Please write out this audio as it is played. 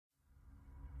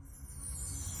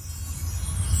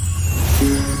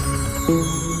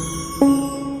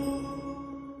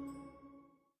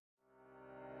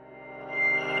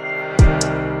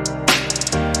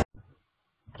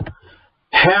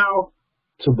How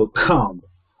to become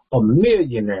a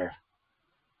millionaire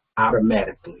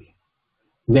automatically.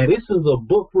 Now, this is a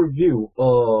book review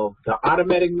of The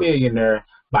Automatic Millionaire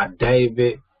by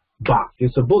David Bach.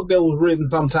 It's a book that was written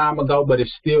some time ago, but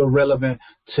it's still relevant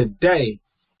today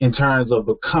in terms of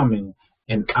becoming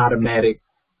an automatic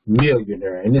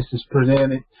millionaire. And this is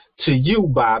presented to you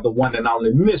by the one and only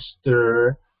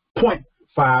Mr. 0.5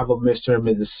 of Mr. and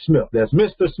Mrs. Smith. That's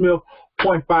Mr. Smith,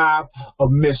 0.5 of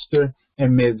Mr.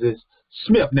 and Mrs.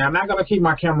 Smith. Now, I'm not going to keep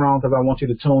my camera on because I want you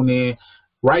to tune in.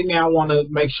 Right now, I want to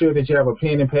make sure that you have a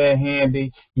pen and pad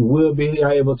handy. You will be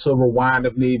able to rewind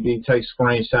if need be, take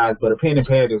screenshots, but a pen and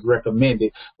pad is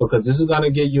recommended because this is going to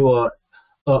give you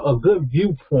a good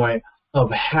viewpoint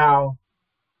of how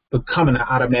becoming an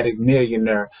automatic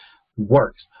millionaire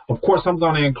works. Of course, I'm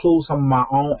going to include some of my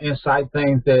own insight,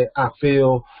 things that I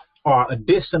feel are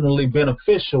additionally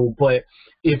beneficial. But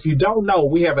if you don't know,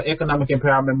 we have an economic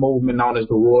empowerment movement known as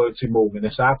the royalty movement.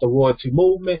 Inside the royalty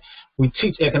movement, we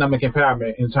teach economic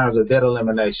empowerment in terms of debt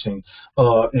elimination,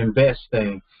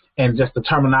 investing, and just the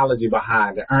terminology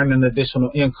behind it, earning additional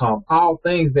income, all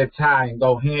things that tie and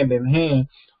go hand in hand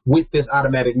with this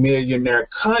automatic millionaire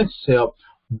concept.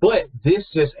 But this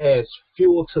just adds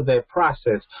fuel to that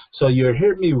process. So you'll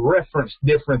hear me reference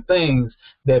different things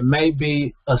that may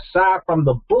be aside from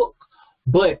the book,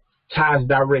 but ties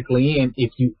directly in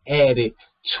if you add it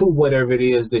to whatever it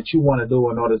is that you want to do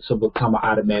in order to become an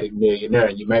automatic millionaire.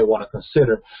 And you may want to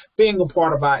consider being a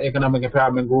part of our economic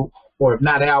empowerment group, or if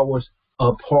not ours,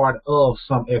 a part of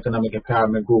some economic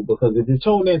empowerment group. Because if you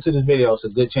tune into this video, it's a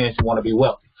good chance you want to be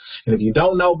wealthy. And if you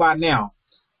don't know by now,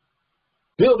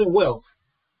 building wealth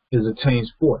is a team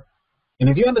sport. And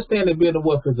if you understand that building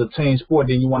wealth is a team sport,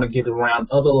 then you want to get around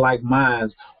other like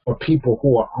minds or people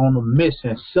who are on a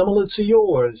mission similar to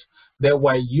yours. That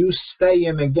way you stay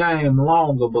in the game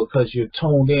longer because you're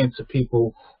tuned in to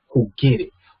people who get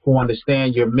it, who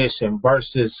understand your mission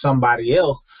versus somebody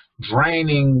else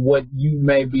draining what you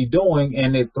may be doing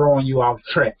and it throwing you off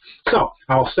track. So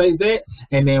I'll say that,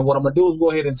 and then what I'm going to do is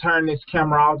go ahead and turn this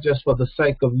camera off just for the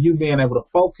sake of you being able to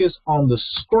focus on the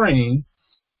screen.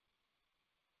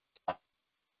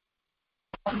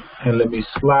 And let me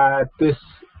slide this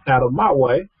out of my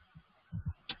way,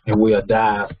 and we'll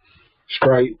dive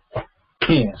straight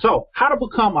in. So, how to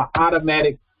become an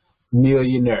automatic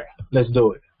millionaire. Let's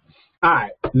do it. All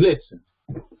right, listen.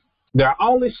 There are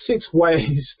only 6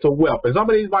 ways to wealth. And some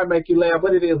of these might make you laugh,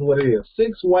 but it is what it is.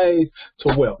 6 ways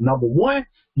to wealth. Number 1,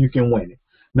 you can win it.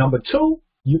 Number 2,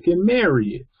 you can marry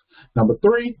it. Number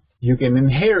 3, you can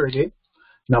inherit it.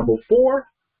 Number 4,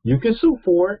 you can sue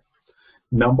for it.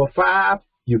 Number 5,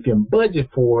 you can budget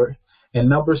for it. And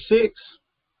number 6,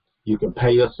 you can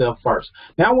pay yourself first.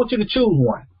 Now, I want you to choose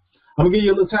one. I'm going to give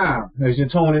you a little time as you're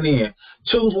tuning in.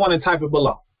 Choose one and type it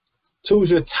below. Choose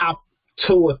your top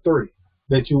 2 or 3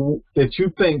 that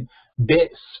you think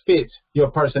best fits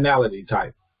your personality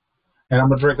type. And I'm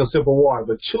going to drink a sip of water.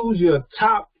 But choose your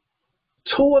top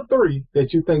 2 or 3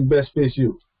 that you think best fits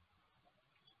you.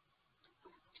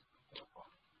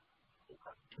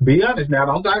 Be honest now.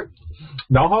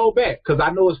 Don't hold back, because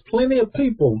I know there's plenty of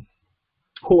people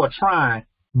who are trying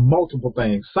multiple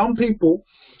things. Some people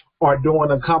are doing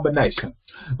a combination.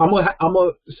 I'm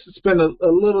gonna spend a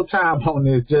little time on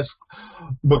this just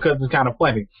because it's kind of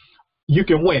funny. You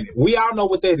can win it. We all know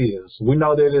what that is. We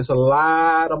know that there's a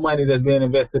lot of money that's being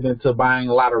invested into buying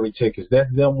lottery tickets.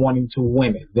 That's them wanting to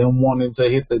win it, them wanting to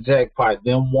hit the jackpot,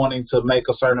 them wanting to make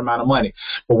a certain amount of money.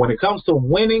 But when it comes to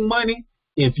winning money,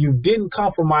 if you didn't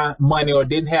come from money or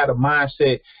didn't have a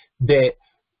mindset that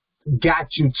got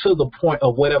you to the point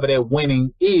of whatever that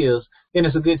winning is, then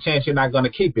it's a good chance you're not going to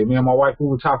keep it. Me and my wife, we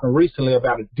were talking recently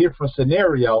about a different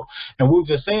scenario, and we were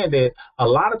just saying that a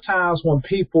lot of times when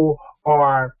people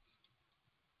are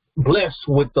blessed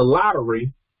with the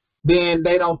lottery, then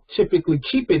they don't typically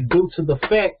keep it due to the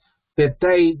fact that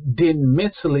they didn't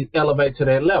mentally elevate to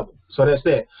that level. So that's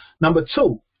that. Number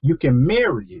 2, you can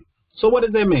marry it. So what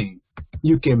does that mean?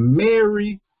 You can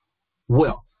marry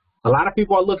wealth. A lot of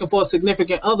people are looking for a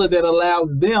significant other that allows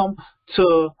them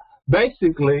to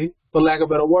basically, for lack of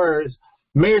better words,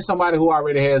 marry somebody who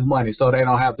already has money so they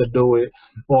don't have to do it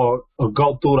or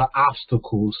go through the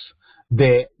obstacles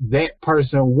that that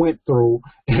person went through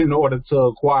in order to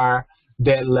acquire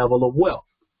that level of wealth.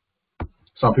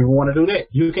 Some people want to do that.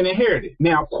 You can inherit it.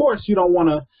 Now, of course, you don't want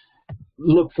to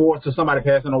look forward to somebody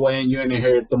passing away and you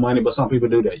inherit the money, but some people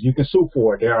do that. You can sue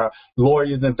for it. There are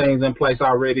lawyers and things in place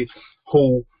already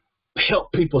who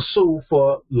help people sue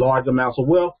for large amounts of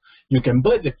wealth. You can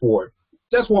budget for it.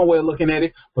 That's one way of looking at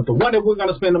it. But the one that we're going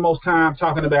to spend the most time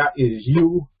talking about is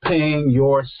you paying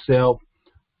yourself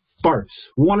first.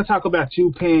 We want to talk about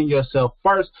you paying yourself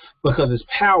first because it's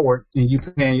power in you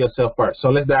paying yourself first. So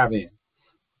let's dive in.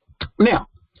 Now,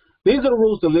 these are the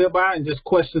rules to live by and just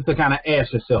questions to kind of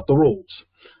ask yourself. The rules.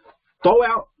 Throw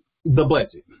out the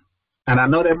budget. And I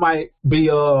know that might be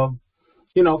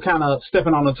kind of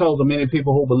stepping on the toes of many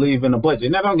people who believe in a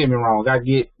budget. Now, don't get me wrong. I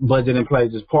get budgeting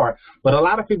plays its part. But a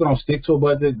lot of people don't stick to a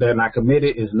budget. They're not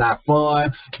committed. It's not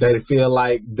fun. They feel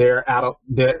like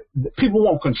people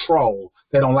want control.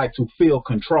 They don't like to feel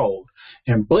controlled.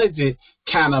 And budget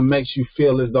kind of makes you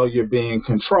feel as though you're being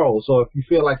controlled. So if you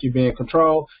feel like you're being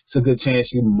controlled, it's a good chance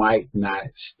you might not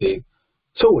stick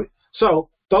to it. So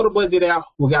throw the budget out.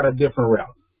 We got a different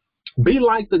route. Be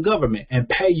like the government and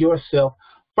pay yourself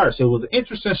first. It was an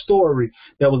interesting story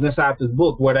that was inside this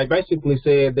book where they basically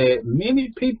said that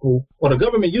many people, or the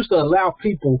government used to allow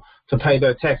people to pay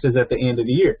their taxes at the end of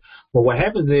the year. But what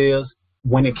happens is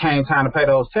when it came time to pay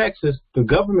those taxes, the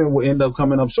government would end up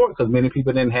coming up short because many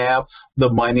people didn't have the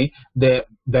money that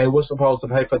they were supposed to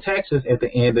pay for taxes at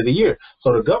the end of the year.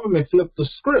 So the government flipped the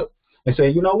script and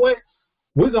said, you know what?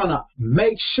 We're going to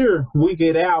make sure we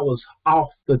get ours off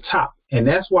the top. And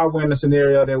that's why we're in the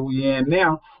scenario that we're in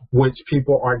now, which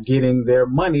people are getting their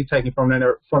money taken from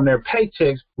their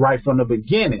paychecks right from the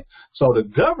beginning. So the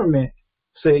government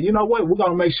said, you know what, we're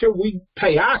going to make sure we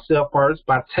pay ourselves first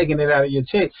by taking it out of your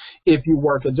check if you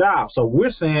work a job. So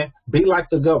we're saying be like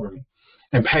the government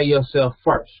and pay yourself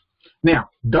first. Now,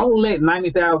 don't let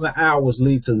 90,000 hours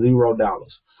lead to $0.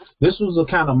 This was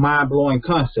a kind of mind-blowing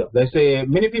concept. They said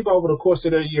many people over the course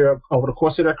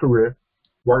of their career,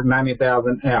 work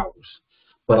 90,000 hours,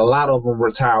 but a lot of them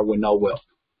retire with no wealth.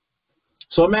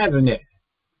 So imagine that.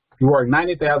 You work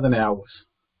 90,000 hours,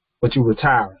 but you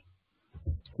retire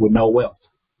with no wealth.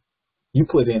 You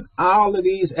put in all of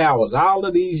these hours, all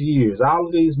of these years, all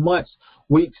of these months,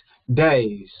 weeks,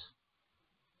 days,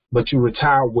 but you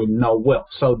retire with no wealth.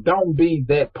 So don't be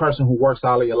that person who works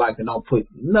all of your life and don't put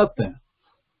nothing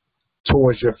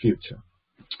towards your future.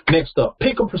 Next up,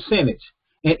 pick a percentage,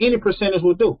 and any percentage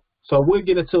will do. So we'll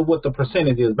get into what the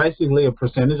percentage is. Basically, a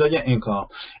percentage of your income.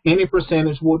 Any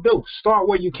percentage will do. Start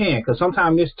where you can, because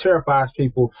sometimes this terrifies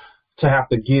people to have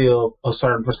to give a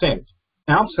certain percentage.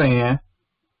 And I'm saying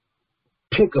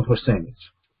pick a percentage.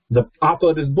 The author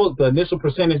of this book, the initial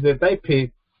percentage that they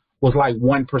picked was like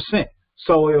 1%.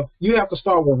 So if you have to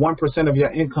start with 1% of your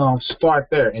income, start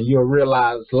there, and you'll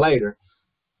realize later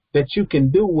that you can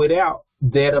do without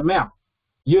that amount.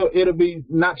 It'll be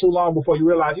not too long before you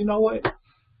realize, you know what?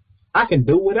 I can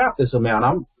do without this amount.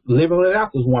 I'm living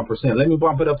without this 1%. Let me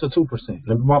bump it up to 2%.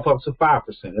 Let me bump up to 5%.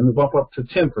 Let me bump up to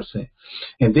 10%.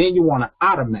 And then you want to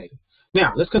automate it.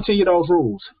 Now, let's continue those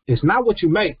rules. It's not what you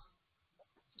make.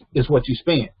 It's what you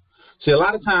spend. See, a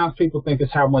lot of times people think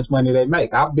it's how much money they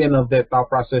make. I've been of that thought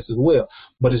process as well.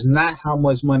 But it's not how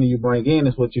much money you bring in.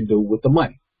 It's what you do with the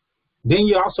money. Then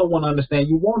you also want to understand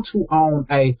you want to own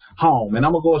a home. And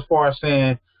I'm going to go as far as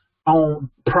saying own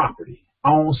property,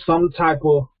 own some type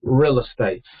of real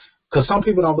estate. Because some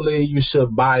people don't believe you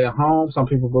should buy a home. Some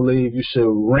people believe you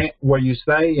should rent where you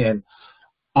stay and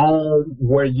own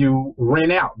where you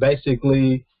rent out.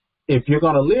 Basically, if you're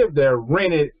going to live there,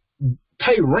 rent it,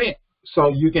 pay rent so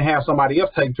you can have somebody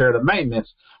else take care of the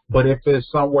maintenance. But if it's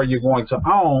somewhere you're going to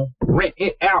own, rent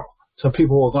it out to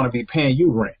people who are going to be paying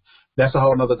you rent. That's a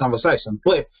whole nother conversation.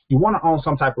 But you want to own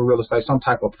some type of real estate, some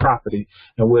type of property,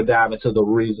 and we'll dive into the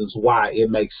reasons why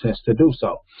it makes sense to do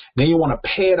so. Then you want to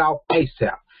pay it off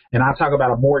ASAP. And I'll talk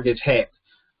about a mortgage hack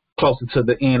closer to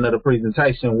the end of the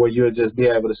presentation where you'll just be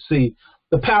able to see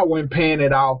the power in paying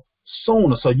it off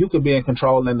sooner so you can be in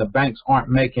control and the banks aren't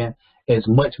making as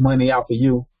much money off of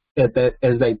you as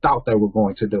they thought they were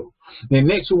going to do. Then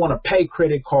next, you want to pay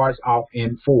credit cards off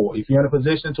in full. If you're in a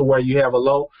position to where you have a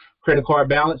low credit card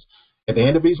balance, at the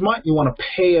end of each month, you want to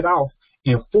pay it off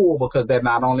in full because that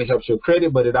not only helps your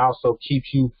credit, but it also keeps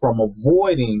you from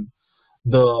avoiding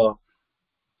the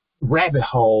rabbit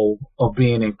hole of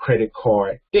being in credit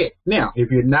card debt. Now,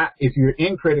 if you're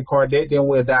in credit card debt, then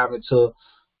we'll dive into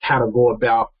how to go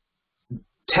about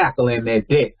tackling that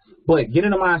debt. But get in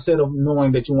the mindset of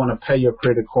knowing that you want to pay your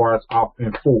credit cards off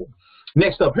in full.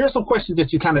 Next up, here's some questions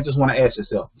that you kind of just want to ask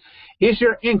yourself. Is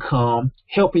your income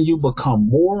helping you become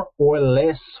more or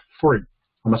less free?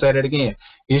 I'm going to say that again.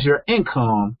 Is your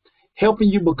income helping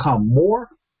you become more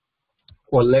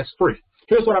or less free?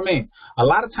 Here's what I mean. A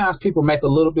lot of times people make a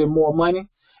little bit more money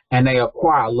and they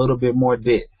acquire a little bit more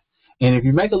debt. And if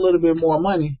you make a little bit more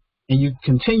money and you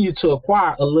continue to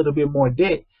acquire a little bit more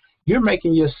debt, you're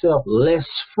making yourself less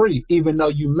free even though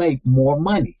you make more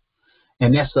money.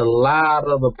 And that's a lot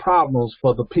of the problems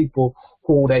for the people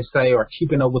who they say are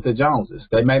keeping up with the Joneses.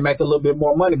 They may make a little bit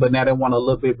more money, but now they want a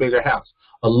little bit bigger house,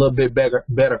 a little bit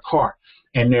better car,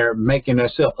 and they're making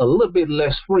themselves a little bit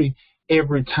less free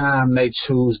every time they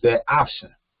choose that option.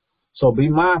 So be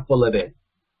mindful of that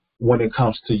when it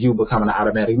comes to you becoming an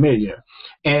automatic millionaire.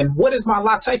 And what is my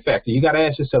latte factor? You got to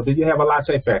ask yourself, do you have a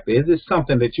latte factor? Is it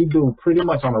something that you do pretty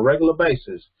much on a regular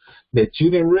basis that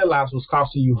you didn't realize was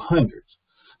costing you hundreds?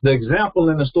 The example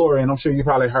in the story, and I'm sure you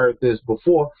probably heard this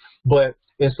before, but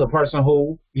it's a person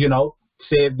who,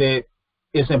 said that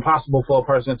it's impossible for a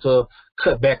person to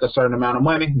cut back a certain amount of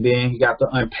money. Then he got to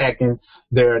unpacking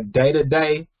their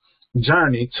day-to-day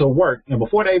journey to work. And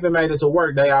before they even made it to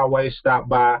work, they always stopped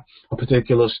by a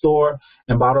particular store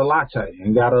and bought a latte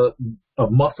and got a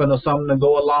muffin or something to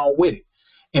go along with it.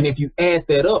 And if you add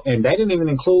that up, and they didn't even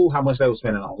include how much they were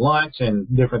spending on lunch and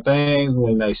different things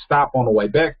when they stopped on the way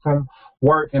back from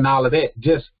work and all of that,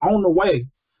 just on the way,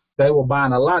 they were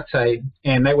buying a latte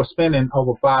and they were spending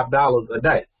over $5 a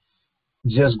day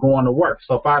just going to work.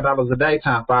 So $5 a day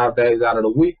times 5 days out of the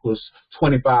week was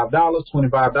 $25.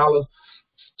 $25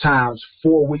 times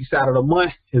 4 weeks out of the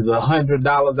month is $100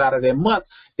 out of that month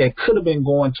that could have been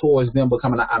going towards them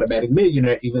becoming an automatic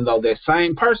millionaire, even though that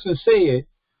same person said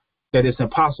that it's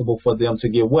impossible for them to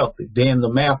get wealthy. Then the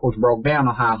math was broke down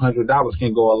on how $100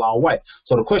 can go a long way.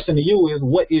 So the question to you is,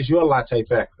 what is your latte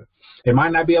factor? It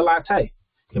might not be a latte.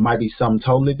 It might be something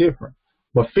totally different.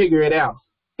 But figure it out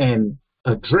and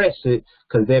address it,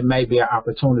 because there may be an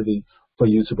opportunity for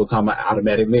you to become an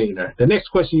automatic millionaire. The next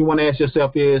question you want to ask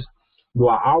yourself is, do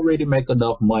I already make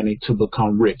enough money to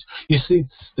become rich? You see,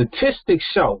 statistics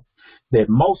show that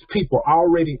most people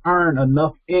already earn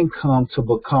enough income to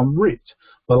become rich.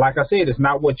 But like I said, it's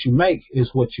not what you make,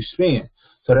 it's what you spend.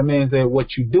 So that means that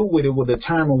what you do with it will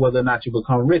determine whether or not you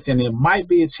become rich. And it might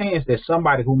be a chance that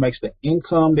somebody who makes the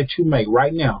income that you make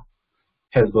right now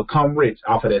has become rich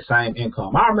off of that same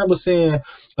income. I remember seeing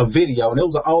a video, and it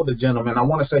was an older gentleman. I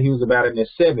want to say he was about in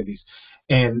his 70s.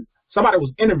 And somebody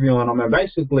was interviewing him, and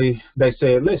basically they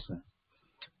said, listen,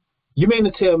 you mean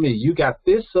to tell me you got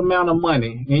this amount of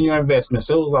money in your investments?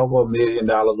 It was over $1 million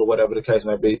or whatever the case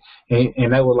may be.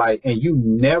 And they were like, and you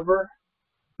never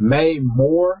made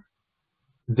more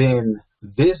than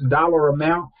this dollar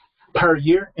amount per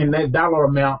year? And that dollar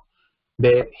amount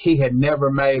that he had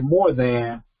never made more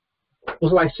than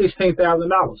was like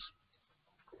 $16,000.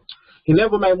 He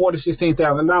never made more than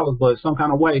 $16,000, but some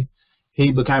kind of way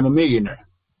he became a millionaire.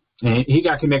 And he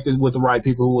got connected with the right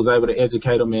people who was able to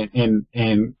educate him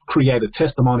and create a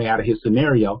testimony out of his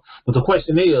scenario. But the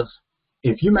question is,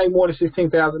 if you make more than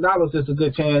 $16,000, there's a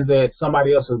good chance that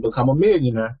somebody else has become a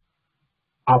millionaire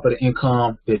off of the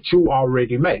income that you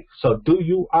already make. So do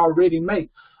you already make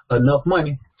enough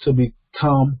money to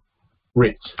become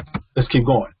rich? Let's keep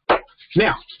going.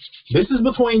 Now, this is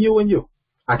between you and you.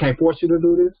 I can't force you to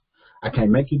do this. I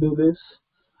can't make you do this.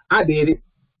 I did it,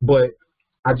 but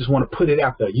I just want to put it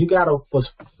out there. You got to,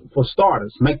 for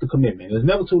starters, make the commitment. It's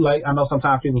never too late. I know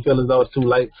sometimes people feel as though it's too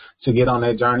late to get on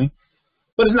that journey,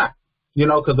 but it's not,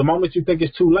 because the moment you think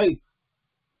it's too late,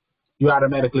 you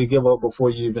automatically give up before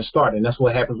you even start. And that's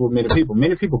what happens with many people.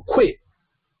 Many people quit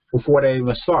before they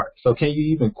even start. So can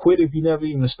you even quit if you never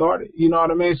even started? You know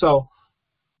what I mean? So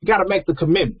you got to make the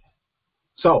commitment.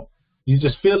 So you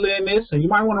just fill in this, and you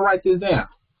might want to write this down.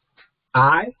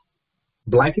 I,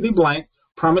 blankety blank,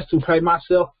 promise to pay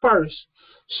myself first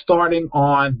starting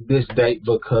on this date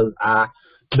because I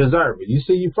deserve it. You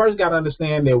see, you first got to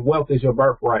understand that wealth is your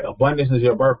birthright. Abundance is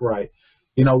your birthright.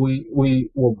 We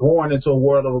were born into a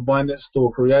world of abundance through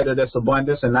a creator that's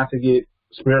abundance, and not to get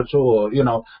spiritual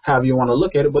or, however you want to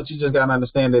look at it, but you just got to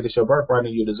understand that it's your birthright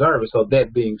and you deserve it. So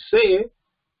that being said,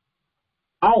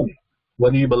 own it.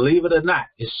 Whether you believe it or not,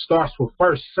 it starts with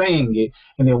first saying it,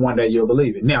 and then one day you'll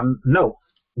believe it. Now, no,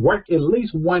 work at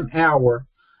least 1 hour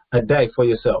a day for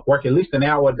yourself. Work at least an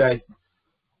hour a day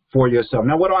for yourself.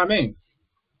 Now, what do I mean?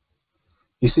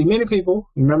 You see, many people,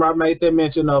 remember I made that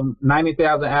mention of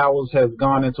 90,000 hours has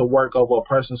gone into work over a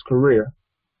person's career.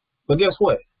 But guess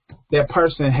what? That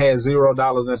person has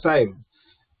 $0 in savings.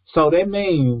 So that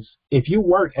means if you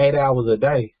work 8 hours a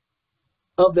day,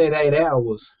 of that 8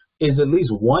 hours, is at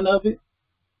least one of it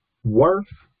worth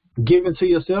giving to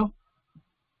yourself?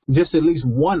 Just at least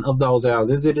one of those hours.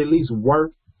 Is it at least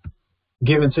worth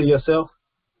giving to yourself?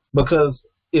 Because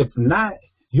if not,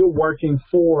 you're working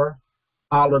for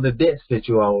all of the debts that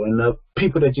you owe and the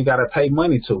people that you got to pay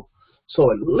money to.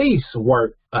 So at least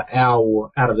work an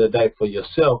hour out of the day for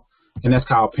yourself, and that's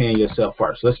called paying yourself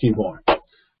first. Let's keep going.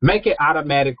 Make it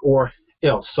automatic or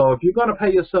else. So if you're going to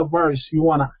pay yourself first, you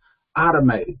want to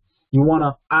automate it. You want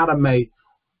to automate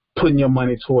putting your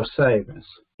money towards savings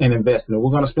and investment.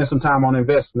 We're going to spend some time on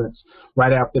investments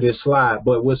right after this slide,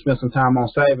 but we'll spend some time on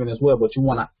saving as well. But you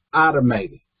want to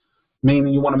automate it,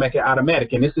 meaning you want to make it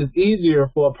automatic. And this is easier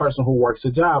for a person who works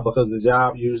a job because the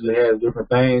job usually has different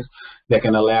things that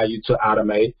can allow you to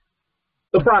automate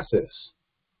the process.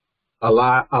 A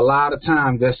lot of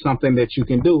times that's something that you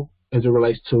can do as it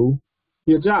relates to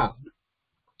your job.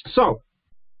 So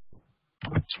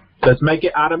let's make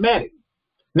it automatic.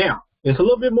 Now, it's a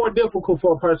little bit more difficult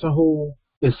for a person who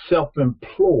is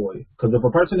self-employed, because if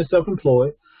a person is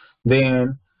self-employed,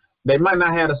 then they might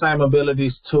not have the same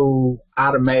abilities to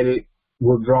automate it,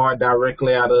 withdraw it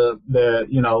directly out of their,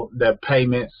 their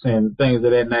payments and things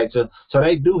of that nature. So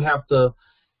they do have to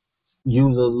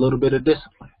use a little bit of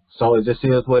discipline. So it just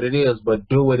is what it is, but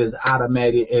do it as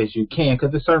automated as you can,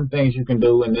 because there's certain things you can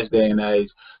do in this day and age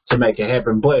to make it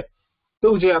happen. But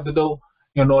do what you have to do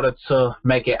in order to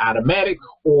make it automatic,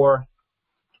 or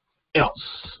else.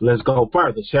 Let's go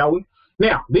further, shall we?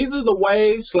 Now, these are the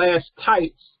ways /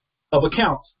 types of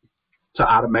accounts to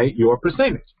automate your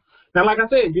percentage. Now, like I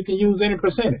said, you can use any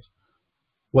percentage,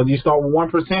 whether you start with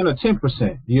 1% or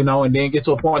 10%, and then get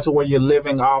to a point to where you're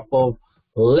living off of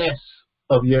less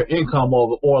of your income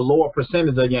or a lower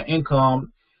percentage of your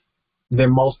income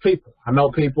than most people. I know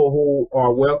people who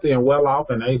are wealthy and well off,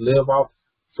 and they live off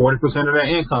 40% of their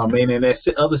income, meaning that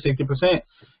other 60%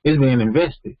 is being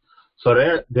invested. So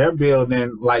they're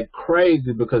building like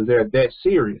crazy because they're that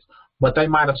serious. But they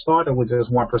might have started with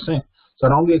just 1%. So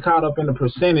don't get caught up in the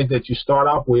percentage that you start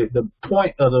off with. The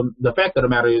point of the fact of the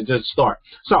matter is just start.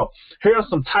 So here are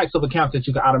some types of accounts that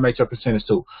you can automate your percentage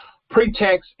to.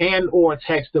 Pre-tax and or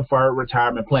tax-deferred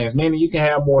retirement plans, meaning you can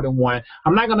have more than one.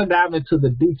 I'm not going to dive into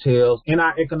the details. In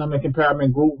our economic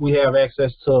empowerment group, we have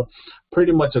access to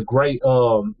pretty much a great,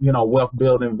 wealth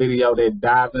building video that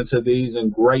dives into these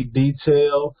in great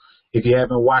detail. If you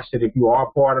haven't watched it, if you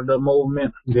are part of the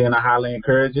movement, then I highly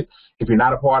encourage it. If you're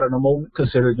not a part of the movement,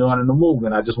 consider joining the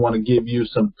movement. I just want to give you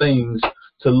some things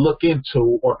to look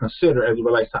into or consider as it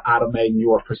relates to automating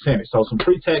your percentage. So some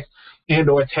pre-tax and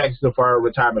or tax-deferred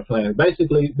retirement plans.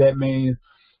 Basically, that means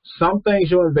some things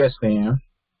you invest in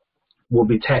will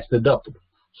be tax deductible.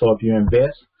 So if you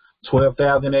invest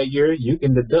 $12,000 a year, you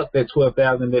can deduct that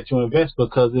 $12,000 that you invest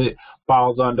because it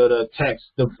falls under the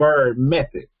tax-deferred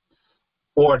method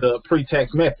or the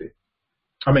pre-tax method.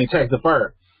 Tax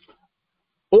deferred.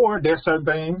 Or there's certain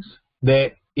things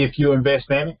that if you invest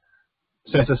in it,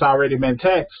 since it's already been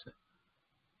taxed,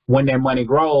 when that money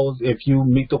grows, if you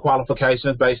meet the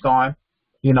qualifications based on,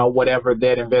 whatever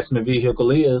that investment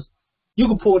vehicle is, you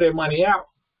can pull that money out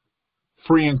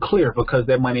free and clear because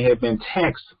that money had been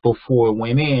taxed before it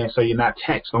went in, so you're not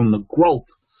taxed on the growth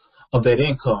of that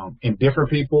income. And different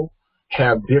people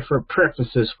have different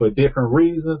preferences for different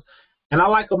reasons, and I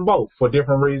like them both for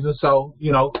different reasons. So,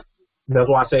 that's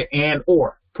why I say and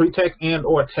or, pre-tax and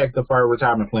or tax-deferred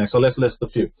retirement plan. So let's list a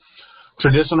few.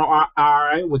 Traditional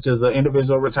IRA, which is an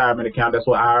individual retirement account. That's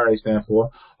what IRA stands for.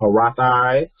 A Roth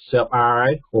IRA, SEP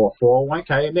IRA, or a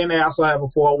 401k. And then they also have a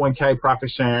 401k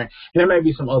profit sharing. And there may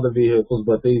be some other vehicles,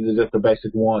 but these are just the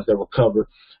basic ones that were covered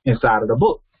inside of the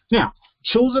book. Now,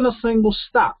 choosing a single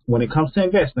stock when it comes to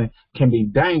investing can be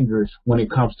dangerous when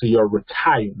it comes to your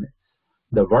retirement.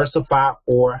 Diversify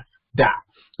or die.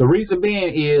 The reason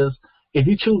being is, if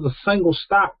you choose a single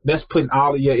stock, that's putting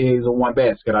all of your eggs in one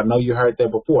basket. I know you heard that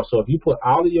before. So if you put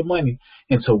all of your money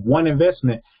into one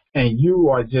investment and you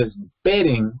are just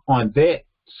betting on that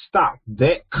stock,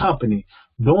 that company,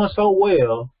 doing so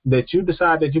well that you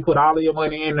decide that you put all of your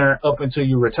money in there up until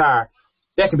you retire,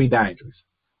 that can be dangerous.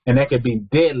 And that could be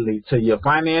deadly to your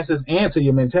finances and to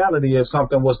your mentality if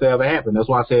something was to ever happen. That's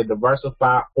why I said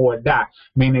diversify or die,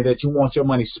 meaning that you want your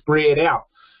money spread out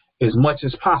as much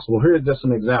as possible. Here are just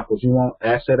some examples. You want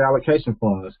asset allocation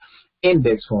funds,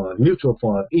 index funds, mutual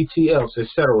funds, ETFs,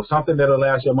 etc. Something that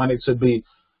allows your money to be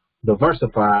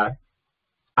diversified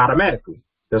automatically.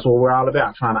 That's what we're all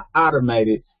about, trying to automate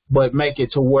it, but make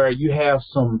it to where you have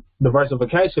some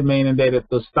diversification, meaning that if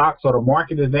the stocks or the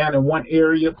market is down in one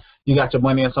area, you got your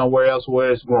money in somewhere else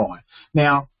where it's growing.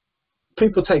 Now,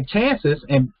 people take chances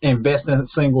and invest in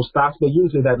single stocks, but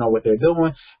usually they know what they're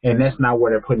doing, and that's not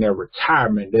where they're putting their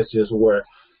retirement. That's just where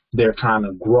they're trying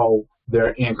to grow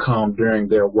their income during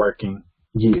their working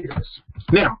years.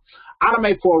 Now,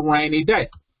 automate for a rainy day,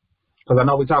 because I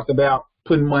know we talked about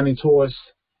putting money towards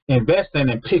investing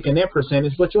and picking that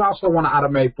percentage, but you also want to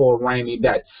automate for a rainy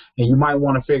day. And you might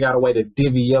want to figure out a way to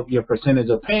divvy up your percentage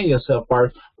of paying yourself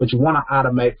first, but you want to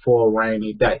automate for a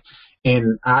rainy day.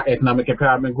 In our economic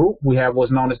empowerment group, we have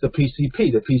what's known as the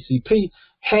PCP. The PCP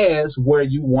has where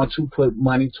you want to put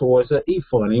money towards an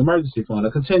E-fund, an emergency fund,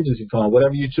 a contingency fund,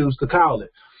 whatever you choose to call it.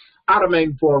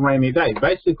 Automating for a rainy day.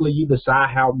 Basically, you decide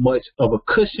how much of a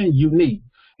cushion you need.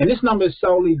 And this number is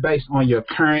solely based on your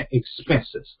current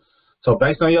expenses. So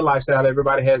based on your lifestyle,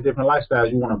 everybody has different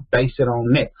lifestyles. You want to base it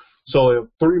on that. So if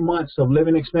 3 months of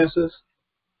living expenses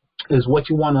is what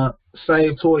you want to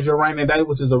save towards your rainy day,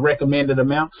 which is a recommended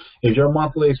amount, if your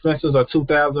monthly expenses are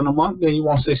 $2,000 a month, then you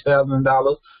want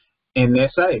 $6,000 in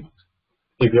net savings.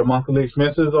 If your monthly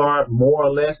expenses are more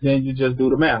or less, then you just do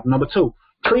the math. Number 2,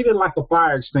 treat it like a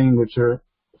fire extinguisher.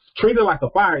 Treat it like a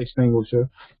fire extinguisher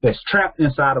that's trapped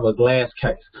inside of a glass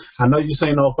case. I know you've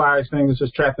seen those fire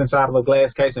extinguishers trapped inside of a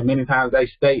glass case, and many times they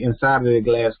stay inside of the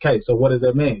glass case. So what does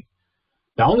that mean?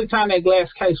 The only time that glass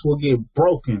case will get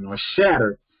broken or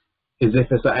shattered is if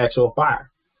it's an actual fire.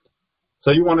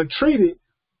 So you want to treat it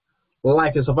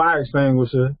like it's a fire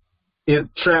extinguisher. It's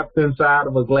trapped inside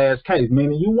of a glass case,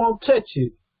 meaning you won't touch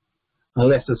it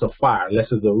unless it's a fire,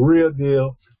 unless it's a real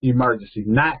deal emergency,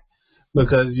 not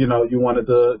because, you know, you wanted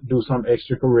to do some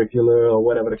extracurricular or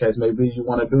whatever the case may be. You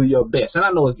want to do your best. And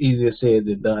I know it's easier said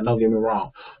than done. Don't get me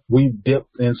wrong. We've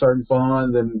dipped in certain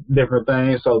funds and different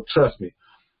things, so trust me,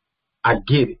 I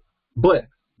get it. But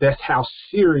that's how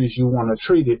serious you want to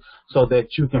treat it so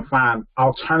that you can find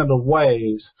alternative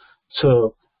ways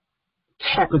to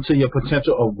tap into your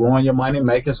potential of growing your money,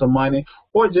 making some money,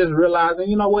 or just realizing,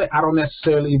 you know what, I don't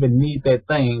necessarily even need that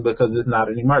thing because it's not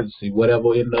an emergency,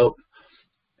 whatever end up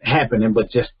happening,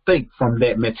 but just think from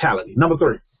that mentality. Number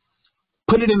 3,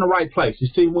 put it in the right place. You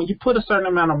see, when you put a certain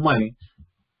amount of money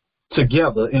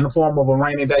together in the form of a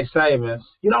rainy day savings,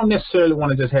 you don't necessarily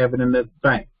want to just have it in the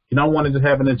bank. You don't want to just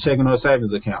have it in a checking or a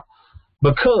savings account,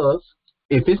 because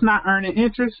if it's not earning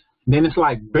interest, then it's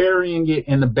like burying it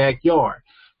in the backyard,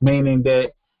 meaning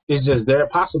that it's just there,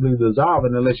 possibly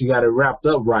dissolving unless you got it wrapped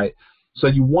up right. So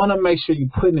you want to make sure you're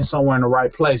putting it somewhere in the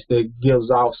right place that gives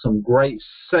off some great,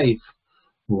 safe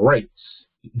rates.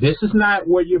 This is not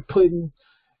where you're putting,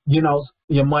 you know,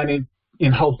 your money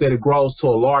in hopes that it grows to a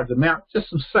large amount, just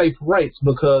some safe rates,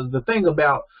 because the thing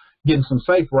about getting some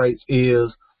safe rates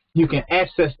is you can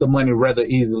access the money rather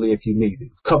easily if you need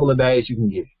it. A couple of days you can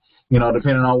get it. You know,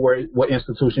 depending on what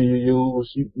institution you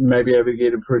use, you may be able to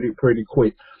get it pretty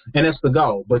quick. And that's the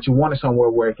goal. But you want it somewhere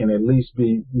where it can at least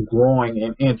be growing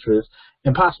in interest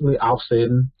and possibly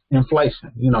offsetting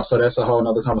inflation. You know, so that's a whole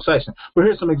other conversation. But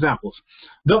here's some examples.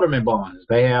 Government bonds.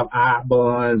 They have I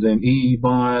bonds and EE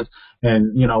bonds.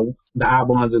 And, you know, the I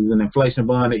bonds is an inflation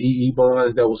bond. The EE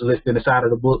bonds that was listed inside of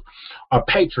the book are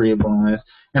Patriot bonds.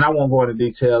 And I won't go into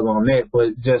details on that,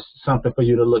 but just something for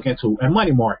you to look into. And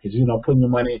money markets, you know, putting your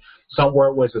money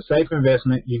somewhere where it's a safe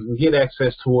investment, you can get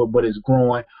access to it, but it's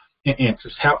growing in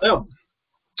interest. However,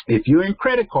 if you're in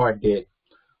credit card debt,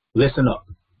 listen up,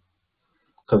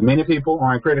 because many people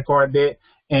are in credit card debt,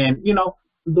 and, you know,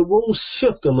 the rules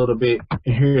shift a little bit,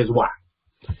 and here's why.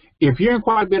 If you're in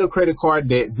quite a bit of credit card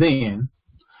debt, then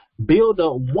build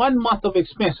up 1 month of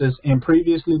expenses in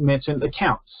previously mentioned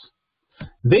accounts.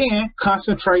 Then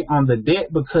concentrate on the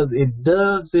debt, because it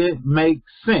doesn't make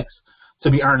sense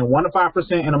to be earning 1 to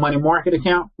 5% in a money market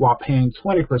account while paying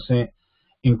 20%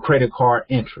 in credit card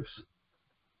interest.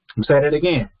 I'll say that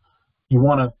again. You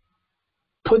want to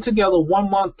put together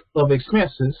 1 month of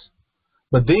expenses,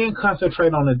 but then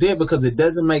concentrate on the debt, because it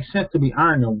doesn't make sense to be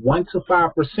earning 1 to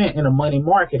 5% in a money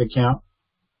market account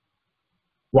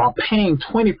while paying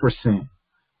 20%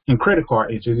 in credit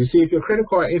card interest. You see, if your credit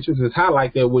card interest is high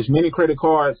like that, which many credit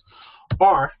cards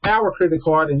are, our credit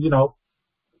card, and, you know,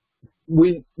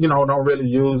 we, you know, don't really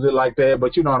use it like that,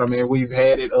 but you know what I mean, we've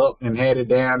had it up and had it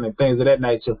down and things of that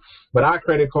nature. But our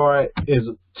credit card is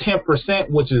 10%,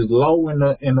 which is low in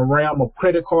the realm of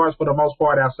credit cards for the most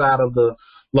part, outside of the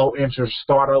low interest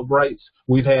startup rates.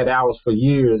 We've had ours for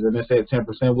years, and it's at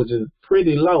 10%, which is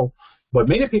pretty low. But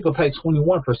many people pay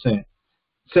 21%,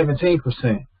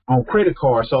 17% on credit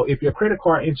cards. So if your credit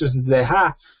card interest is that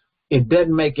high, it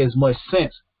doesn't make as much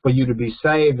sense for you to be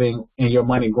saving and your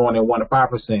money growing at 1 to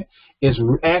 5%. It's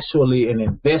actually an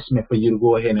investment for you to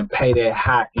go ahead and pay that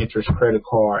high interest credit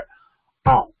card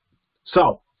off.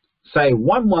 So save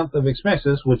 1 month of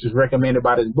expenses, which is recommended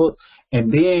by this book,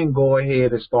 and then go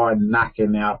ahead and start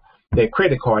knocking out that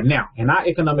credit card. Now, in our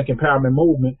economic empowerment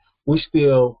movement, we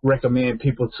still recommend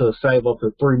people to save up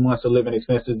to 3 months of living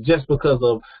expenses, just because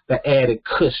of the added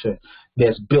cushion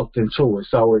that's built into it.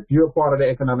 So if you're a part of the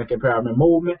economic empowerment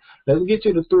movement, let's get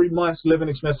you to 3 months living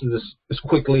expenses as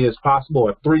quickly as possible.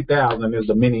 Or $3,000 is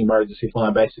the mini emergency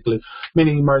fund, basically.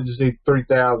 Mini emergency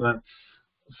 $3,000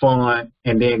 fund,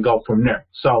 and then go from there.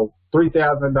 So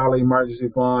 $3,000 emergency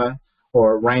fund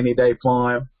or rainy day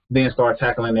fund, then start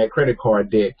tackling that credit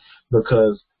card debt.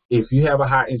 Because if you have a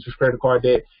high interest credit card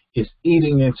debt, it's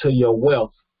eating into your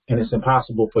wealth, and it's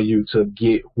impossible for you to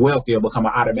get wealthy or become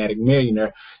an automatic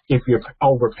millionaire if you're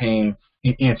overpaying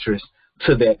in interest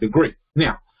to that degree.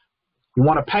 Now, you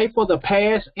want to pay for the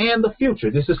past and the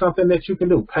future. This is something that you can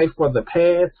do. Pay for the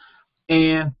past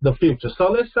and the future.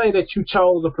 So let's say that you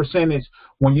chose a percentage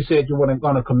when you said you weren't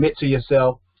going to commit to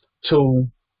yourself to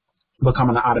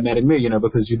becoming an automatic millionaire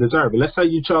because you deserve it. Let's say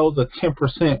you chose a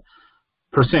 10%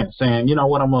 saying, you know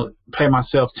what, I'm going to pay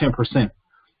myself 10%.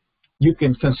 You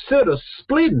can consider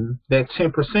splitting that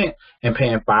 10% and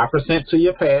paying 5% to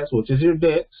your past, which is your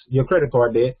debts, your credit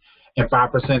card debt, and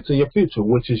 5% to your future,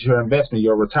 which is your investment,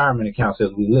 your retirement accounts as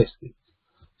we listed.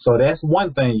 So that's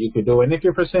one thing you could do. And if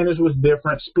your percentage was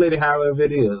different, split it however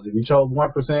it is. If you chose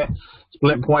 1%,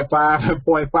 split 0.5 and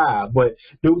 0.5. But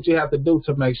do what you have to do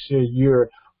to make sure you're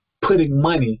putting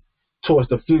money towards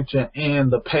the future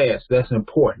and the past. That's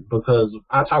important, because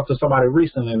I talked to somebody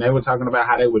recently and they were talking about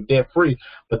how they were debt free,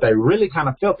 but they really kind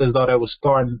of felt as though they were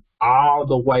starting all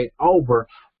the way over,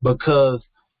 because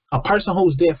a person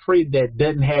who's debt free that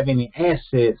doesn't have any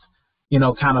assets, you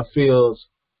know, kind of feels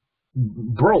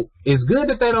broke. It's good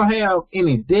that they don't have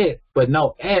any debt, but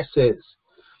no assets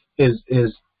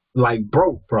is like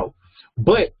broke.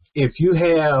 But if you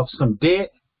have some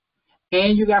debt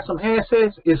and you got some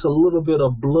assets, it's a little bit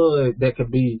of blood that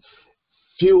could be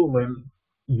fueling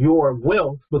your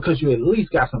wealth, because you at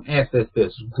least got some assets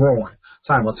that's growing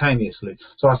simultaneously.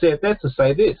 So I said that to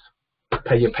say this: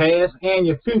 pay your past and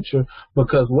your future,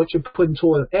 because what you're putting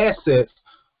towards assets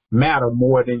matter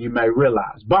more than you may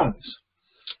realize. Bonus.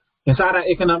 Inside our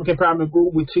economic empowerment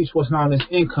group, we teach what's known as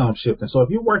income shifting. So if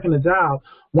you're working a job,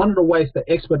 one of the ways to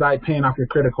expedite paying off your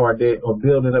credit card debt or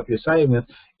building up your savings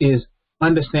is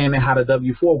understanding how the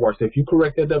W-4 works. If you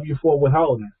correct that W-4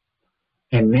 withholding,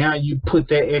 and now you put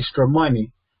that extra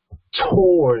money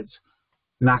towards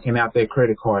knocking out that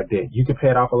credit card debt, you can pay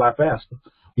it off a lot faster.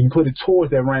 You put it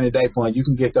towards that rainy day fund, you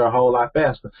can get there a whole lot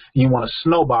faster. And you want to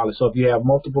snowball it. So if you have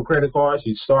multiple credit cards,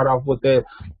 you start off with that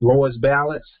lowest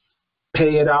balance,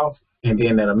 pay it off, and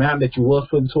then that amount that you was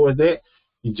putting towards that,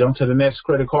 you jump to the next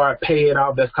credit card, pay it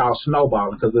off. That's called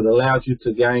snowballing, because it allows you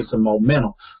to gain some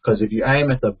momentum. Because if you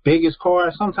aim at the biggest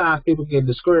card, sometimes people get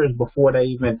discouraged before they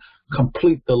even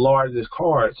complete the largest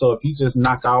card. So if you just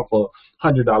knock off a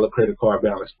 $100 credit card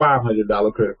balance,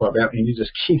 $500 credit card balance, and you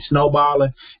just keep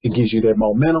snowballing, it gives you that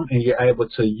momentum, and you're able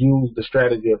to use the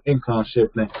strategy of income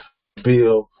shifting to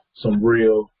build some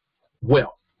real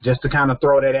wealth. Just to kind of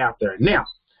throw that out there. Now,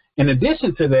 in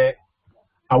addition to that,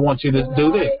 I want you to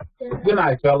do this. Good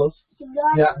night, fellas.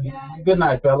 Yeah, good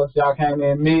night, fellas. Y'all came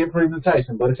in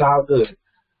mid-presentation, but it's all good.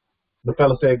 The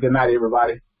fella said good night,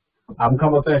 everybody. I'm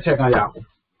coming up there and check on y'all.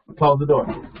 Close the door.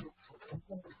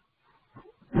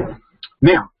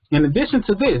 Now, in addition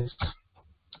to this,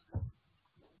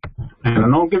 and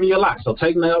I'm not giving you a lot, so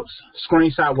take notes,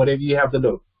 screenshot, whatever you have to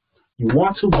do. You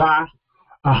want to buy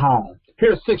a home.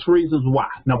 Here are 6 reasons why.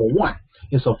 Number 1,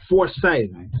 it's a forced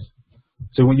savings.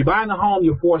 So when you're buying a home,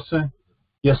 you're forcing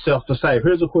yourself to save.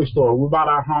 Here's a quick story. We bought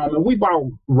our home, and we bought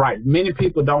right. Many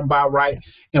people don't buy right,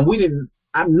 and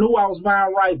I knew I was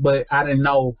buying right, but I didn't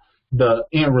know the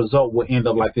end result would end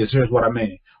up like this. Here's what I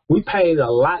mean. We paid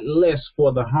a lot less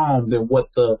for the home than what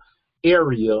the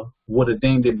area would have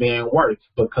deemed it being worth,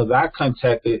 because I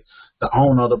contacted the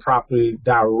owner of the property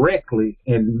directly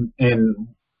and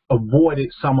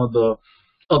avoided some of the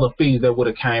other fees that would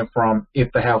have came from if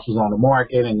the house was on the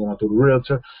market and going through the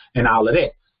realtor and all of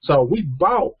that. So we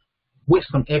bought with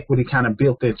some equity kind of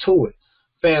built into it.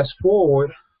 Fast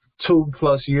forward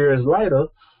 2+ years later,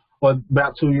 or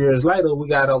about 2 years later, we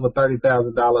got over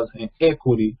 $30,000 in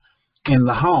equity in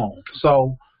the home.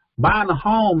 So buying a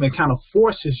home, it kind of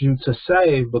forces you to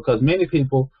save, because many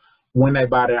people, when they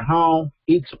buy their home,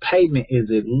 each payment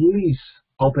is at least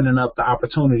opening up the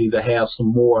opportunity to have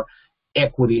some more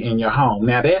equity in your home.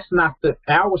 Now, that's not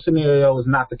our scenario is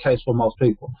not the case for most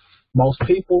people. Most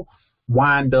people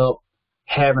wind up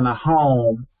having a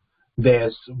home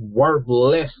that's worth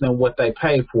less than what they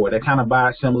pay for. They kind of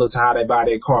buy similar to how they buy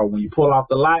their car. When you pull off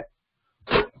the lot,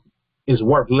 it's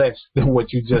worth less than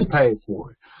what you just paid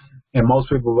for it. And most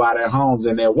people buy their homes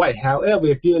in that way. However,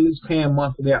 if you're at least paying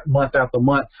month after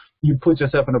month, you put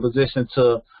yourself in a position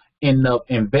to end up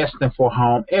investing for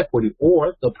home equity,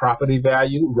 or the property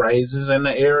value raises in the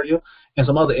area and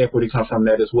some other equity comes from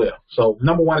that as well. So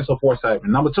number 1 is a forced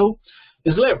saving. Number 2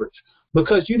 is leverage,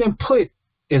 because you didn't put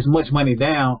as much money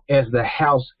down as the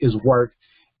house is worth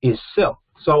itself.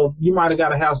 So you might have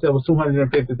got a house that was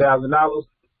 $250,000,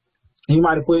 and you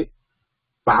might have put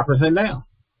 5% down.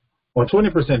 or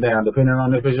 20% down, depending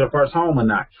on if it's your first home or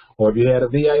not. Or if you had a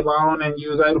VA loan and you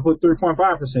was able to put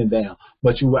 3.5% down,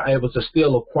 but you were able to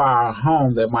still acquire a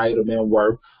home that might have been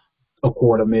worth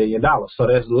 $250,000. So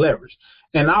that's leverage.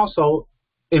 And also,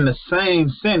 in the same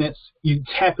sentence, you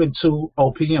tap into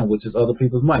OPM, which is other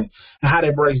people's money. And how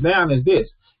that breaks down is this.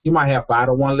 You might have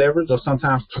 5-to-1 leverage or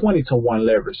sometimes 20-to-1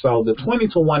 leverage. So the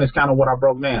 20-to-1 is kind of what I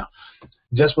broke down.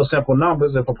 Just for simple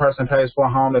numbers, if a person pays for a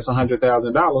home that's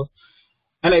 $100,000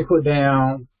 and they put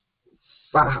down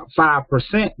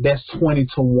 5%, that's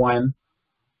 20-to-1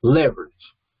 leverage.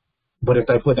 But if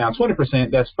they put down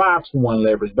 20%, that's 5-to-1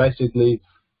 leverage. Basically,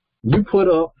 you put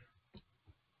up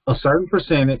a certain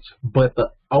percentage, but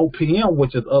the OPM,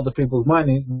 which is other people's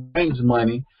money, bank's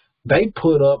money, they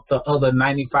put up the other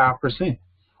 95%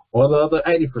 or the other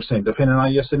 80%, depending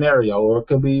on your scenario, or it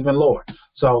could be even lower.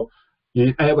 So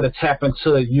you're able to tap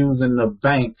into using the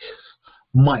bank's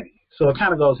money. So it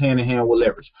kind of goes hand in hand with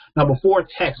leverage. Number 4,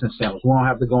 tax incentives. We don't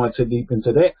have to go into deep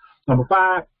into that. Number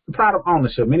 5, pride of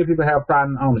ownership. Many people have pride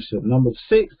in ownership. Number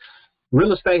 6,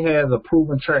 real estate has a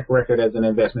proven track record as an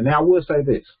investment. Now, I will say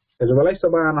this. As it relates to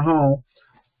buying a home,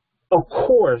 of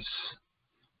course,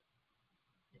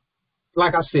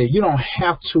 like I said, you don't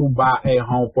have to buy a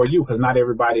home for you because not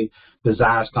everybody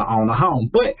desires to own a home.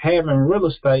 But having real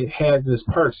estate has its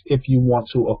perks if you want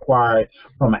to acquire it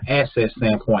from an asset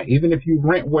standpoint. Even if you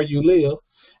rent where you live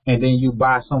and then you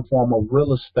buy some form of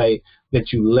real estate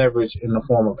that you leverage in the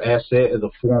form of asset, as a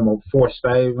form of forced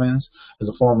savings, as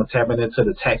a form of tapping into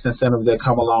the tax incentives that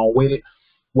come along with it,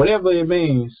 whatever it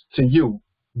means to you,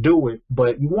 do it.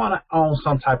 But you want to own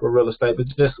some type of real estate, but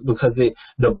just because it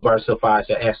diversifies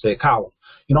your asset column.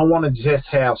 You don't want to just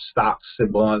have stocks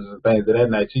and bonds and things of that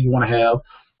nature. You want to have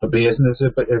a business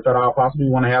if at all possible.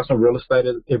 You want to have some real estate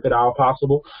if at all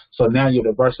possible. So now you're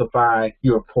diversifying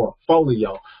your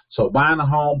portfolio. So buying a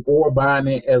home or buying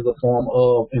it as a form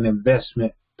of an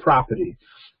investment property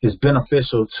is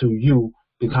beneficial to you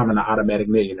becoming an automatic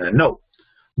millionaire. No,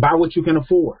 buy what you can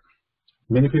afford.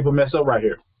 Many people mess up right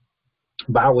here.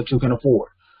 Buy what you can afford.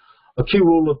 A key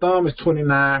rule of thumb is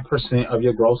 29% of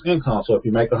your gross income. So if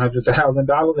you make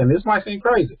 $100,000, and this might seem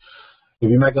crazy, if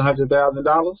you make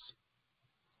 $100,000,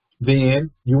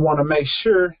 then you want to make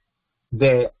sure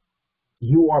that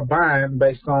you are buying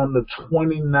based on the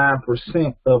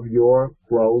 29% of your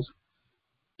gross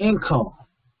income.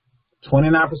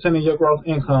 29% of your gross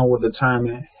income will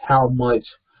determine how much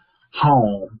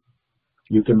home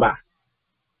you can buy.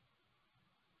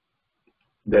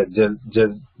 That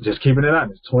just keeping it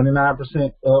honest, 29%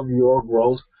 of your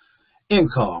gross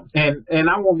income. And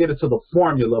I won't get into the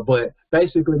formula, but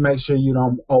basically make sure you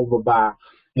don't overbuy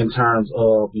in terms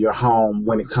of your home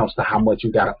when it comes to how much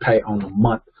you got to pay on a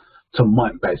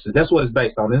month-to-month basis. That's what it's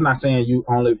based on. It's not saying you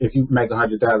only, if you make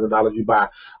 $100,000, you buy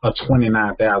a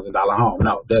 $29,000 home.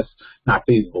 No, that's not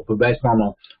feasible. But based on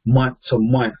a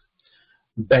month-to-month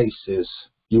basis,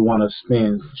 you want to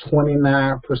spend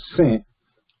 29%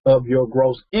 of your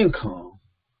gross income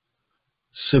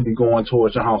should be going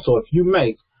towards your home. So if you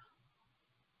make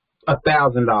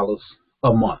 $1,000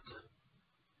 a month,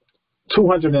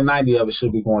 290 of it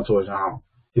should be going towards your home.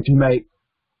 If you make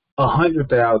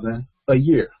 $100,000 a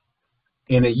year,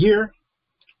 in a year,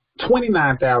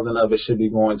 29,000 of it should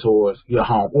be going towards your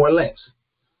home or less.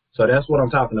 So that's what I'm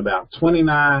talking about.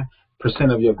 29%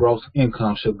 of your gross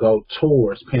income should go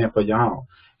towards paying for your home.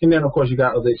 And then, of course, you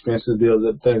got other expenses, bills,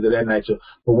 and things of that nature.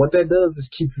 But what that does is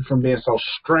keep you from being so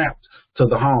strapped to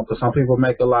the home. Because some people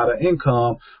make a lot of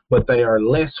income, but they are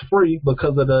less free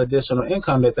because of the additional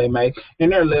income that they make.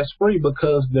 And they're less free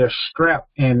because they're strapped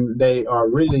and they are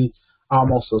really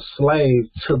almost a slave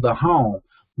to the home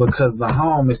because the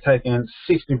home is taking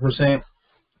 60%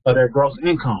 of their gross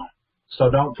income.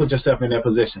 So don't put yourself in that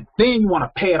position. Then you want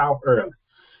to pay it off early.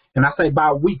 And I say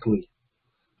bi-weekly,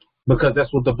 because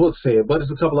that's what the book said. But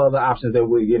there's a couple other options that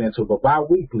we'll get into. But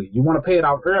bi-weekly, you want to pay it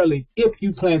off early if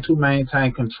you plan to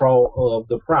maintain control of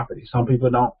the property. Some people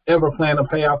don't ever plan to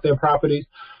pay off their properties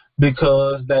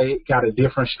because they got a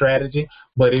different strategy.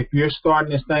 But if you're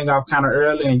starting this thing off kind of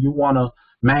early and you want to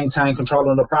maintain control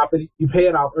of the property, you pay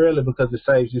it off early because it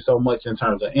saves you so much in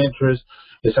terms of interest.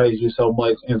 It saves you so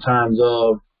much in terms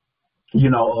of,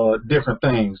 different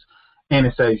things. And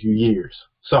it saves you years.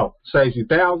 So, saves you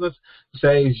thousands,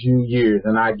 saves you years.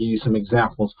 And I'll give you some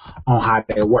examples on how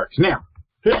that works. Now,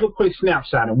 here's a quick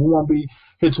snapshot, and we won't be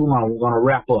here too long. We're going to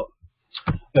wrap up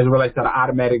as it relates to the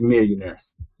automatic millionaire.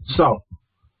 So,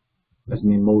 let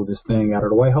me move this thing out of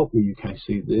the way. Hopefully you can't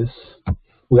see this.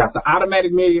 We got the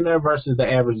automatic millionaire versus the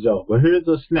average Joe. But here's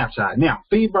a snapshot. Now,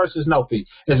 fee versus no fee.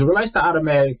 As it relates to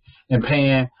automatic and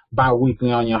paying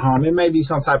bi-weekly on your home, there may be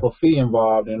some type of fee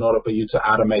involved in order for you to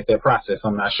automate that process.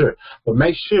 I'm not sure. But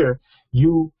make sure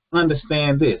you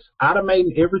understand this.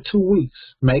 Automating every 2 weeks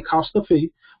may cost a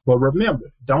fee. But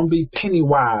remember, don't be penny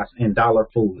wise and dollar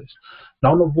foolish.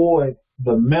 Don't avoid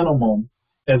the minimum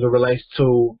as it relates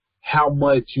to how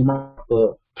much you might have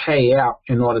to pay out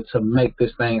in order to make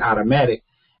this thing automatic,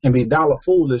 and be dollar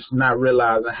foolish not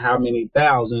realizing how many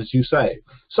thousands you save.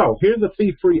 So here's a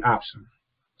fee-free option,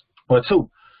 or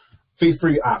 2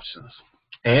 fee-free options.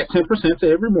 Add 10% to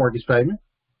every mortgage payment.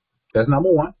 That's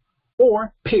number 1.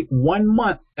 Or pick 1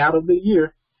 month out of the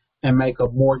year and make a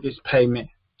mortgage payment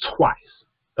twice.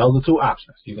 Those are 2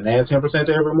 options. You can add 10%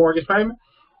 to every mortgage payment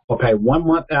or pay 1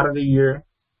 month out of the year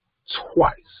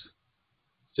twice.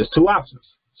 Just 2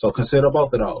 options. So consider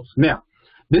both of those. Now,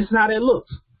 this is how that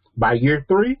looks. By year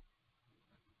 3,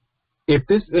 this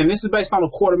is based on a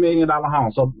 $250,000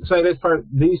 home. So say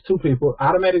these 2 people,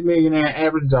 automatic millionaire and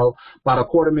average Joe, bought a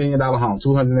 $250,000 home,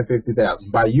 $250,000.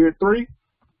 By year 3,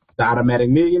 the automatic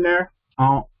millionaire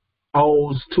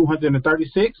owes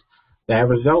 $236,000. The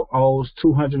average Joe owes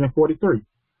 $243,000.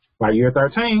 By year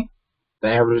 13, the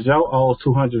average Joe owes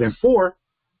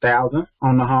 $204,000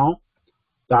 on the home.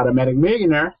 The automatic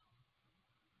millionaire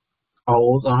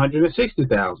owes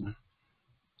 $160,000.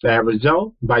 The average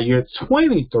Joe, by year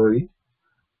 23,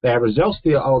 the average Joe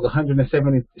still owes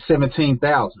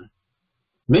 $117,000.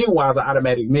 Meanwhile, the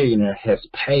automatic millionaire has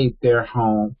paid their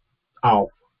home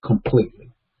off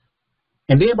completely.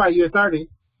 And then by year 30,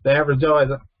 the average Joe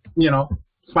has,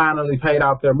 finally paid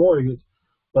off their mortgage.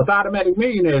 But the automatic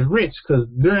millionaire is rich because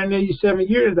during these 7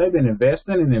 years, they've been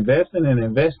investing and investing and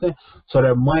investing. So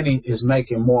their money is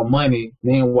making more money.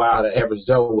 Meanwhile, the average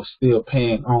Joe was still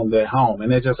paying on their home.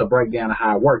 And it's just a breakdown of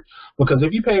how it works. Because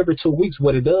if you pay every 2 weeks,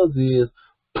 what it does is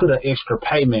put an extra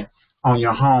payment on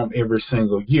your home every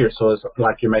single year. So it's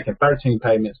like you're making 13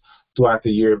 payments throughout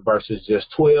the year versus just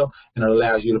 12. And it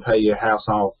allows you to pay your house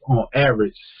off on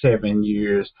average 7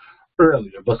 years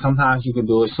earlier. But sometimes you can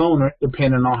do it sooner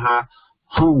depending on how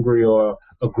hungry or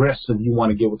aggressive you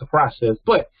want to get with the process.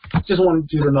 But just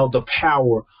wanted you to know the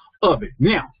power of it.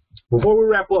 Now, before we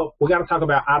wrap up, we got to talk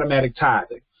about automatic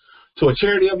tithing to a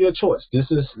charity of your choice. This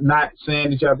is not saying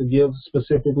that you have to give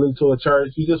specifically to a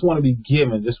church. You just want to be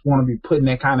giving, just want to be putting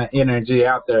that kind of energy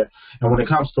out there. And when it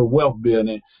comes to wealth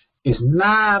building, it's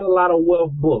not a lot of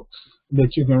wealth books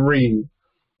that you can read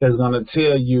that's going to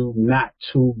tell you not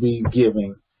to be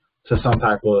giving to some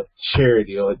type of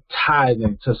charity or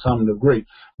tithing to some degree,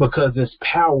 because there's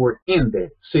power in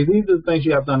that. See, these are the things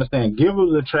you have to understand.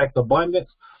 Givers attract abundance.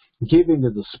 Giving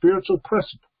is a spiritual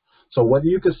principle. So whether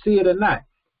you can see it or not,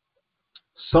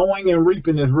 sowing and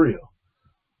reaping is real.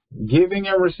 Giving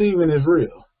and receiving is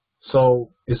real. So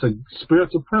it's a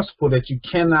spiritual principle that you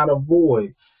cannot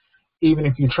avoid, even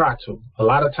if you try to. A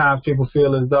lot of times people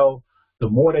feel as though the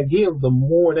more they give, the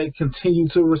more they continue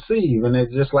to receive. And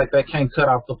it's just like they can't cut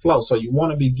off the flow. So you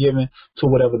want to be giving to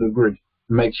whatever degree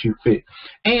makes you fit.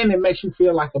 And it makes you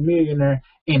feel like a millionaire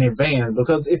in advance.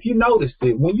 Because if you noticed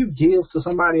it, when you give to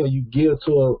somebody or you give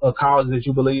to a cause that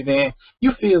you believe in,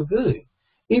 you feel good.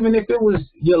 Even if it was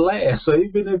your last. So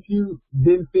even if you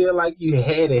didn't feel like you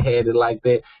had it like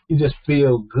that, you just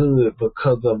feel good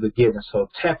because of the giving.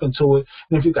 So tap into it.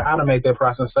 And if you can automate that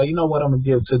process, say, you know what, I'm going to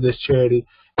give to this charity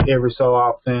every so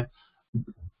often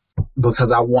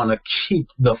because I want to keep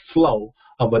the flow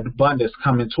of abundance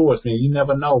coming towards me. You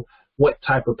never know what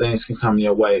type of things can come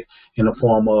your way in the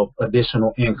form of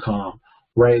additional income,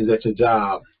 raise at your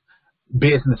job,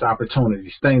 business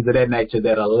opportunities, things of that nature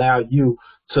that allow you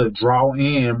to draw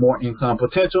in more income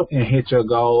potential and hit your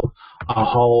goals a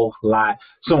whole lot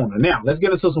sooner. Now, let's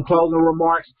get into some closing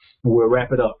remarks and we'll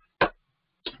wrap it up.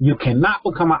 You cannot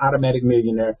become an automatic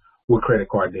millionaire with credit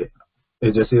card debt.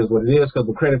 It just is what it is, because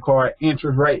the credit card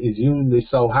interest rate is usually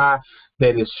so high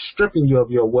that it's stripping you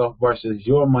of your wealth versus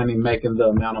your money making the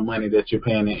amount of money that you're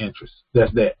paying in interest.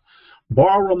 That's that.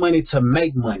 Borrow money to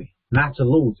make money, not to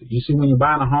lose it. You see, when you're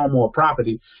buying a home or a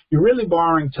property, you're really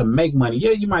borrowing to make money.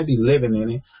 Yeah, you might be living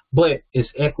in it, but it's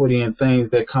equity and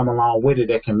things that come along with it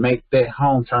that can make that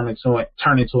home turn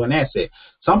into an asset.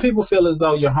 Some people feel as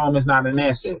though your home is not an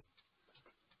asset.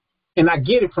 And I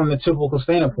get it from the typical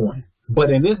standpoint. But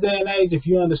in this day and age, if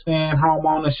you understand home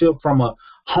ownership from a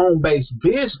home-based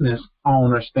business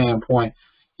owner standpoint,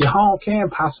 your home can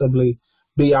possibly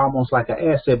be almost like an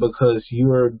asset because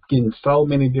you're getting so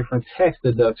many different tax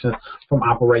deductions from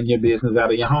operating your business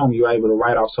out of your home. You're able to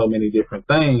write off so many different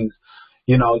things,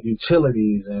 you know,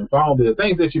 utilities and phone bills,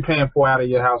 things that you're paying for out of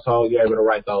your household. You're able to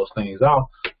write those things off.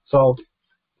 So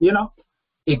you know,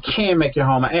 it can make your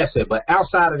home an asset. But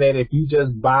outside of that, if you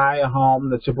just buy a home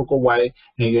the typical way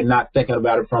and you're not thinking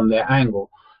about it from that angle,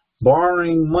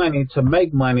 borrowing money to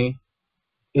make money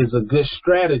is a good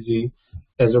strategy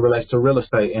as it relates to real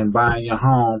estate and buying your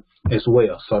home as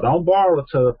well. So don't borrow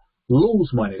to lose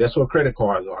money. That's what credit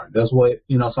cards are. That's what,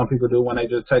 some people do when they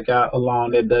just take out a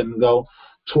loan that doesn't go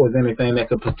towards anything that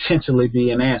could potentially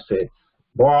be an asset.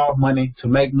 Borrow money to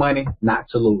make money, not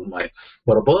to lose money.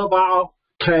 But above all,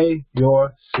 pay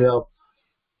yourself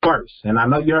first. And I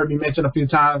know you heard me mention a few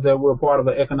times that we're part of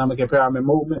an economic empowerment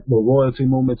movement, the royalty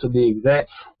movement to be exact,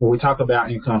 where we talk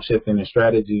about income shifting and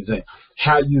strategies and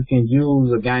how you can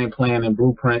use a game plan and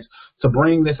blueprints to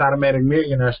bring this automatic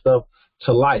millionaire stuff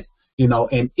to life.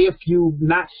 And if you've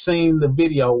not seen the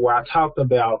video where I talked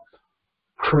about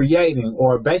creating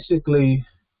or basically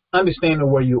understanding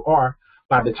where you are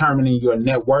by determining your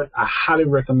net worth, I highly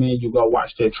recommend you go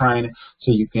watch that training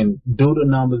so you can do the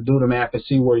numbers, do the math, and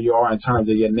see where you are in terms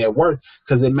of your net worth,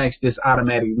 because it makes this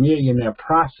automatic millionaire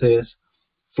process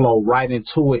flow right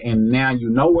into it. And now you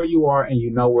know where you are and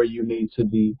you know where you need to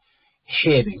be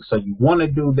heading. So you want to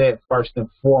do that first and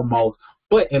foremost,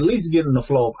 but at least get in the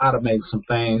flow of automating some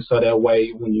things so that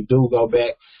way when you do go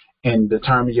back and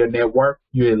determine your net worth,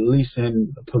 you're at least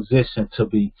in a position to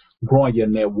be growing your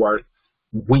net worth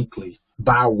weekly,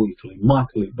 bi-weekly,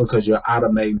 monthly, because you're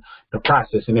automating the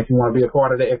process. And if you want to be a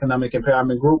part of the economic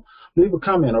empowerment group, leave a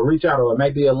comment or reach out or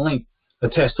maybe a link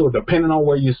attached to it, depending on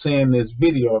where you're seeing this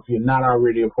video, if you're not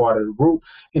already a part of the group.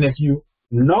 And if you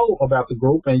know about the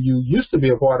group and you used to be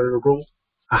a part of the group,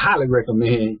 I highly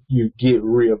recommend you get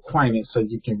reacquainted so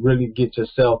you can really get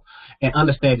yourself and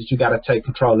understand that you got to take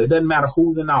control. It doesn't matter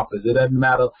who's in office. It doesn't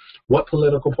matter what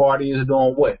political party is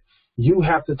doing what. You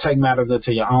have to take matters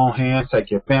into your own hands,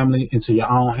 take your family into your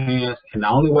own hands, and the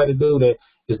only way to do that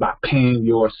is by paying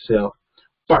yourself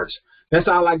first. That's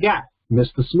all I got.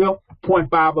 Mr. Smith,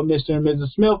 0.5 of Mr. and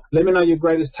Mrs. Smith. Let me know your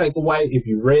greatest takeaway. If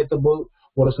you read the book,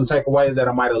 what are some takeaways that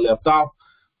I might have left off?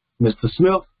 Mr.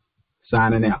 Smith,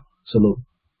 signing out. Salute.